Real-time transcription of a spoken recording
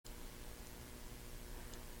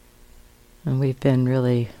And we've been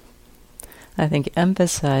really, I think,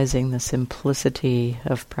 emphasizing the simplicity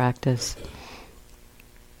of practice.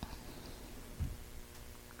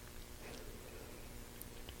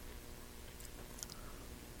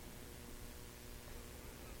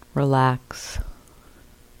 Relax,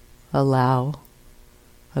 allow,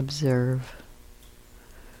 observe.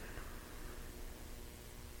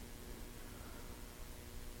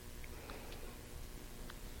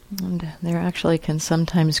 And there actually can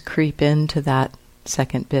sometimes creep into that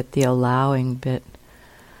second bit, the allowing bit,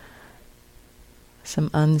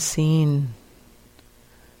 some unseen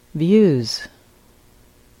views.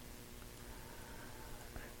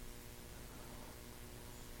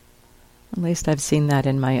 At least I've seen that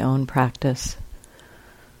in my own practice.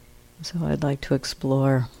 So I'd like to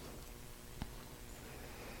explore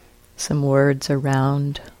some words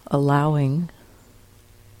around allowing.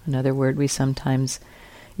 Another word we sometimes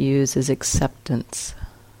use is acceptance.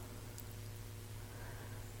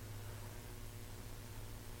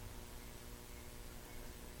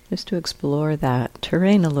 Just to explore that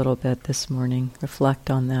terrain a little bit this morning, reflect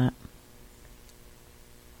on that.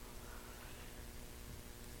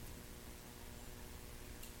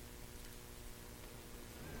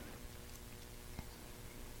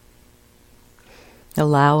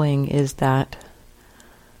 Allowing is that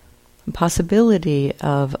possibility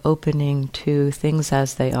of opening to things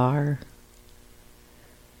as they are.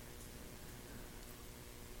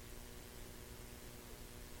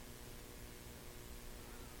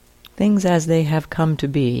 Things as they have come to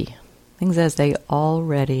be. Things as they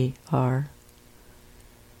already are.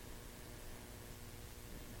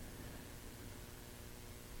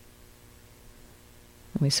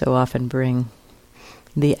 We so often bring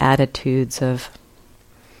the attitudes of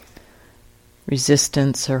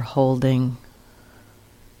resistance or holding,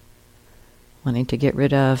 wanting to get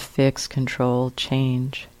rid of, fix, control,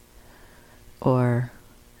 change, or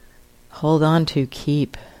hold on to,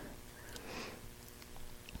 keep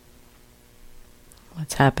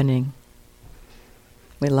what's happening.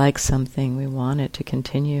 We like something, we want it to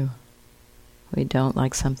continue. We don't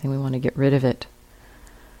like something, we want to get rid of it.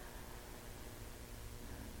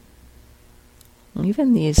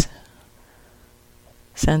 Even these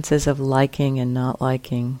senses of liking and not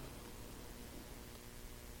liking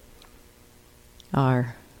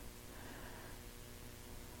are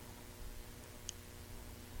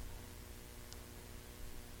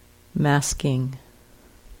masking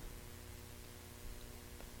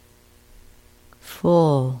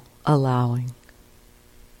full allowing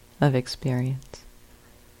of experience.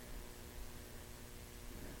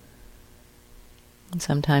 And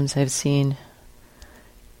sometimes I've seen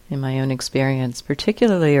in my own experience,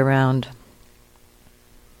 particularly around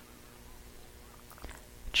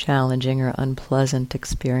challenging or unpleasant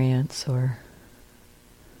experience, or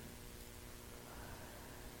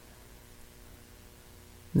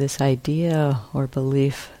this idea or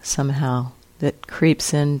belief somehow that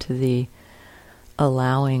creeps into the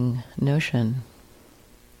allowing notion,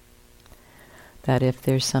 that if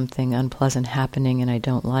there's something unpleasant happening and I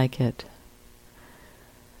don't like it,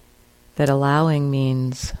 that allowing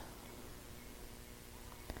means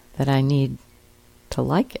that I need to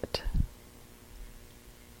like it.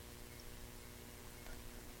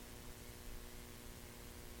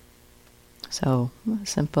 So, a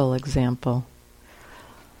simple example.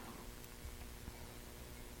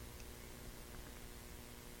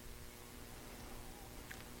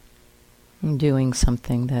 I'm doing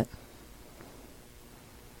something that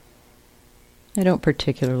I don't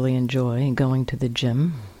particularly enjoy, going to the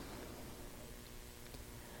gym.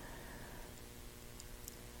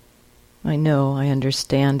 I know, I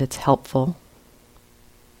understand it's helpful,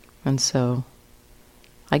 and so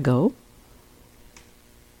I go.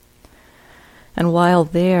 And while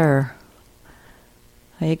there,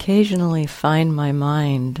 I occasionally find my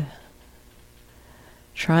mind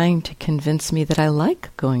trying to convince me that I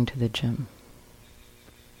like going to the gym.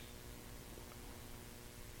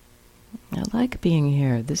 I like being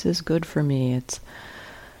here. This is good for me. It's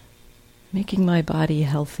making my body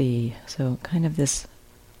healthy. So kind of this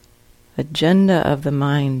agenda of the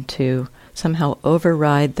mind to somehow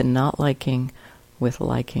override the not liking with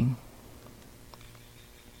liking.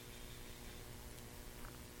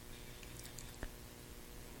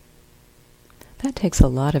 That takes a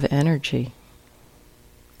lot of energy,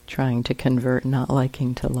 trying to convert not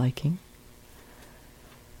liking to liking.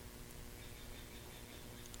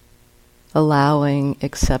 Allowing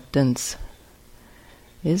acceptance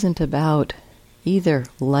isn't about either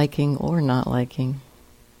liking or not liking.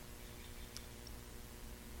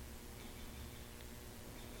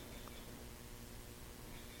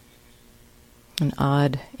 an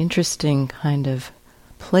odd, interesting kind of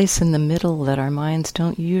place in the middle that our minds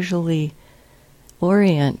don't usually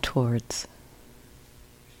orient towards.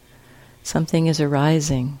 Something is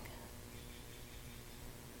arising.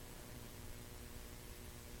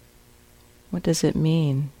 What does it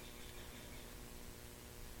mean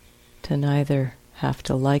to neither have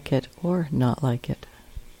to like it or not like it?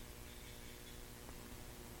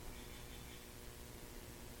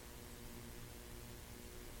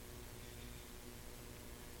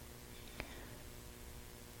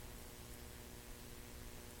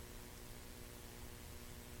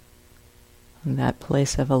 And that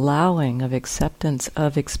place of allowing, of acceptance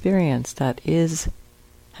of experience that is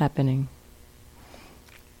happening.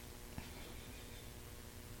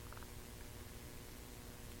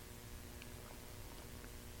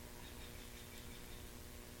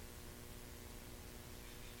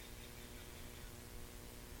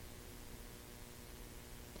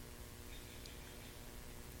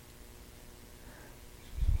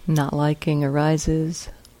 Not liking arises,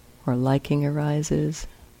 or liking arises.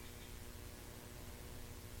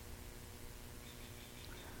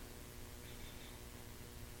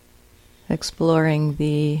 Exploring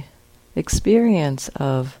the experience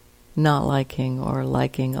of not liking or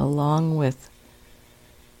liking along with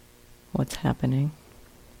what's happening.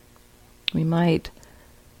 We might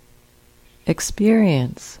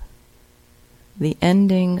experience the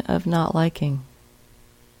ending of not liking.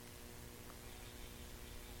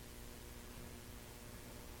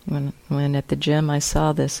 When at the gym I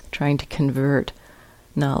saw this, trying to convert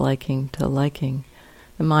not liking to liking,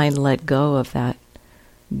 the mind let go of that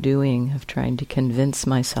doing of trying to convince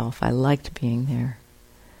myself I liked being there,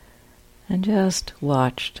 and just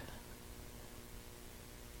watched.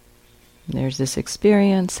 There's this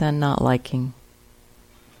experience and not liking.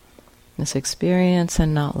 This experience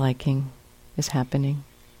and not liking is happening.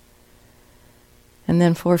 And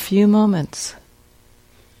then for a few moments,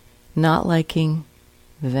 not liking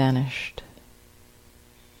vanished.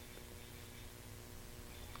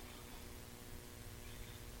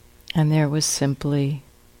 And there was simply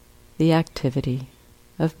the activity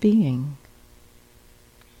of being.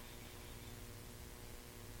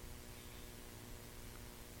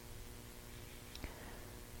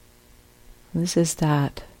 This is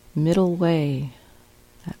that middle way,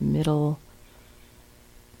 that middle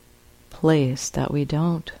place that we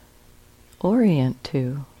don't orient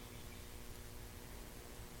to.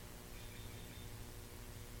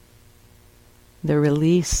 The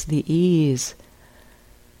release, the ease,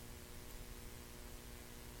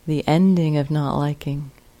 the ending of not liking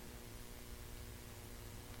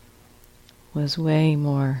was way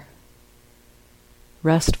more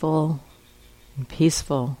restful and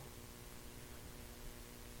peaceful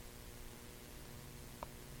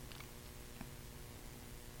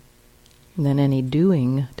than any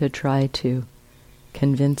doing to try to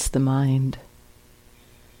convince the mind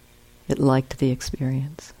it liked the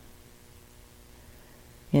experience.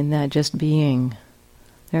 In that just being,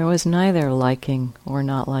 there was neither liking or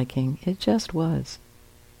not liking, it just was.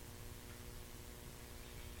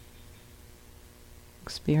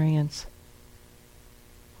 Experience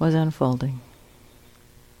was unfolding.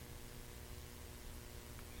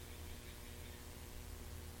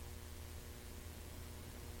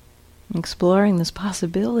 Exploring this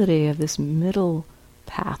possibility of this middle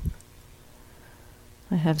path.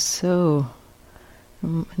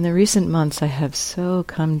 In the recent months I have so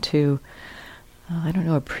come to,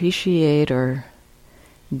 appreciate or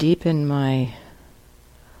deepen my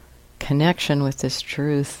connection with this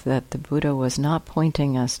truth that the Buddha was not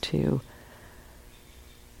pointing us to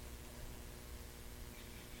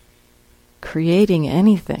creating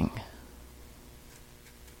anything,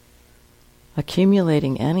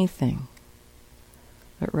 accumulating anything,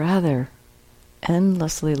 but rather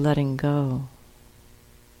endlessly letting go.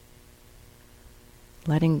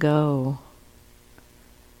 Letting go,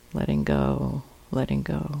 letting go, letting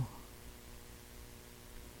go.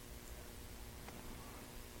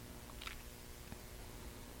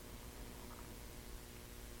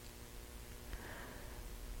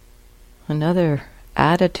 Another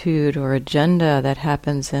attitude or agenda that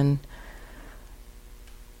happens in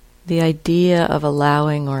the idea of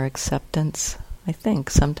allowing or acceptance, I think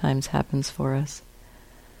sometimes happens for us,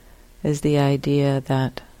 is the idea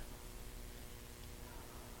that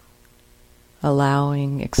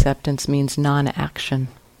allowing acceptance means non-action.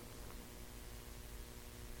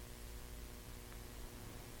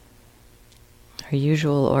 Our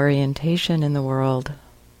usual orientation in the world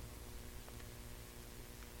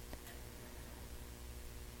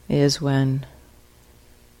is when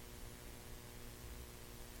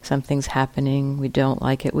something's happening, we don't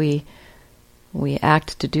like it, we we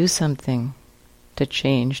act to do something, to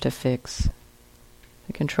change, to fix,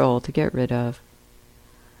 to control, to get rid of.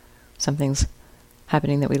 Something's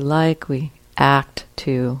happening that we like, we act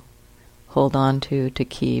to hold on to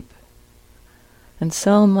keep. And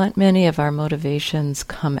so many of our motivations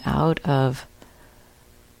come out of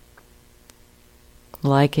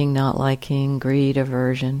liking, not liking, greed,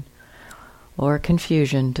 aversion, or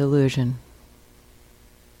confusion, delusion.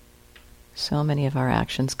 So many of our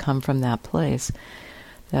actions come from that place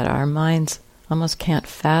that our minds almost can't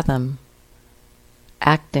fathom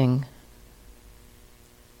acting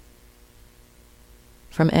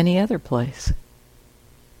from any other place.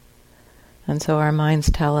 And so our minds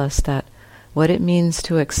tell us that what it means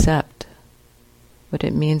to accept, what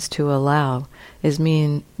it means to allow,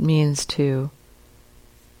 means to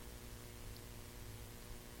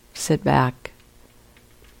sit back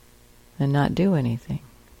and not do anything.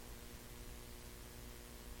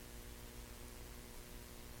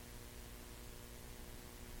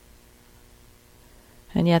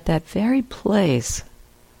 And yet that very place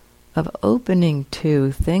of opening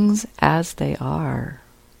to things as they are,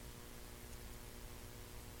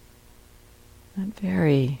 that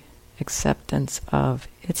very acceptance of,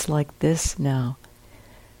 it's like this now.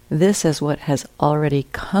 This is what has already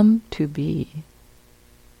come to be.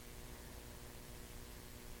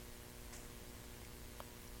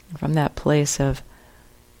 From that place of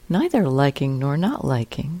neither liking nor not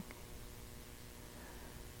liking,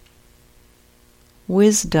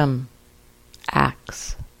 wisdom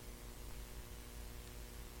acts.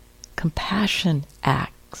 Compassion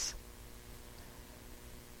acts.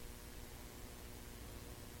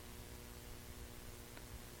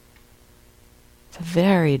 It's a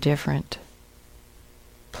very different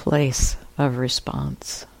place of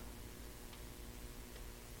response.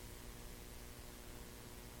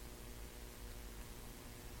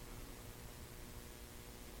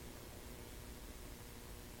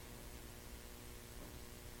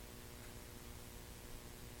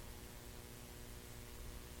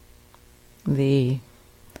 The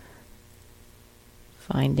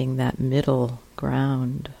finding that middle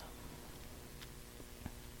ground.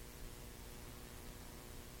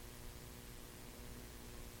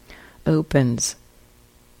 Opens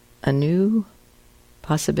a new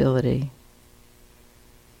possibility.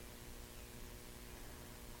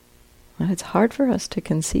 And it's hard for us to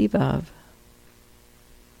conceive of.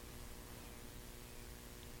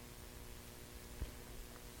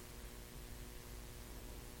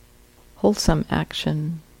 Wholesome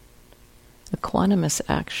action, equanimous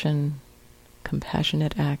action,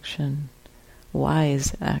 compassionate action,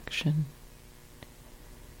 wise action.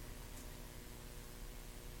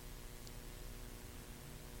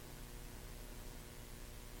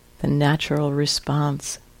 The natural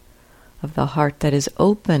response of the heart that is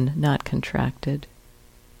open, not contracted.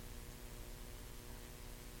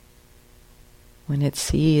 When it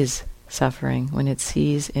sees suffering, when it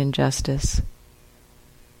sees injustice,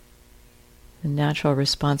 the natural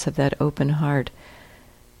response of that open heart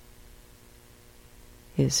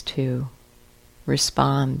is to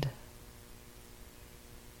respond,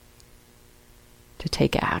 to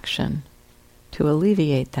take action, to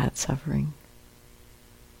alleviate that suffering.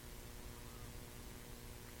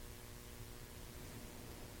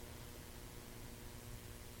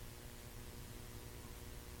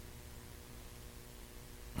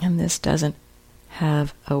 And this doesn't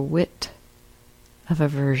have a whit of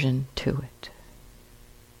aversion to it.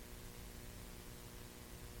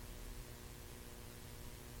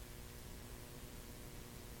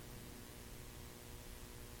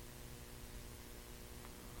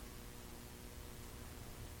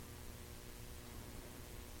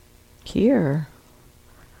 Here,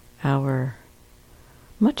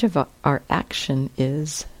 much of our action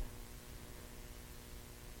is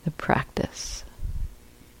the practice.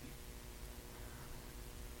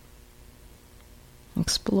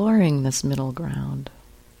 Exploring this middle ground.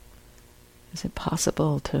 Is it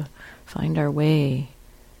possible to find our way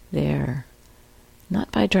there?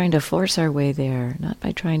 Not by trying to force our way there, not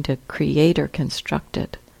by trying to create or construct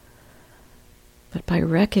it, but by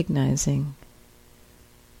recognizing,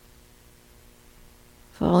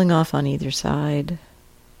 falling off on either side.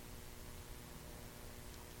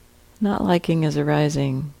 Not liking is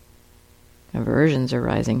arising, aversions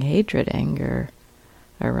arising, hatred, anger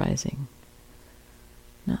arising.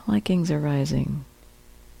 Not liking's arising.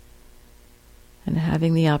 And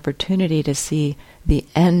having the opportunity to see the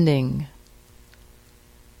ending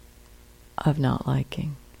of not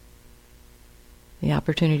liking. The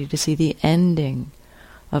opportunity to see the ending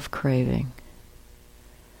of craving.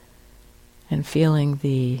 And feeling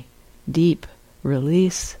the deep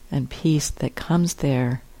release and peace that comes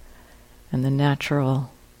there, and the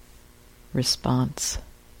natural response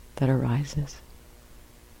that arises.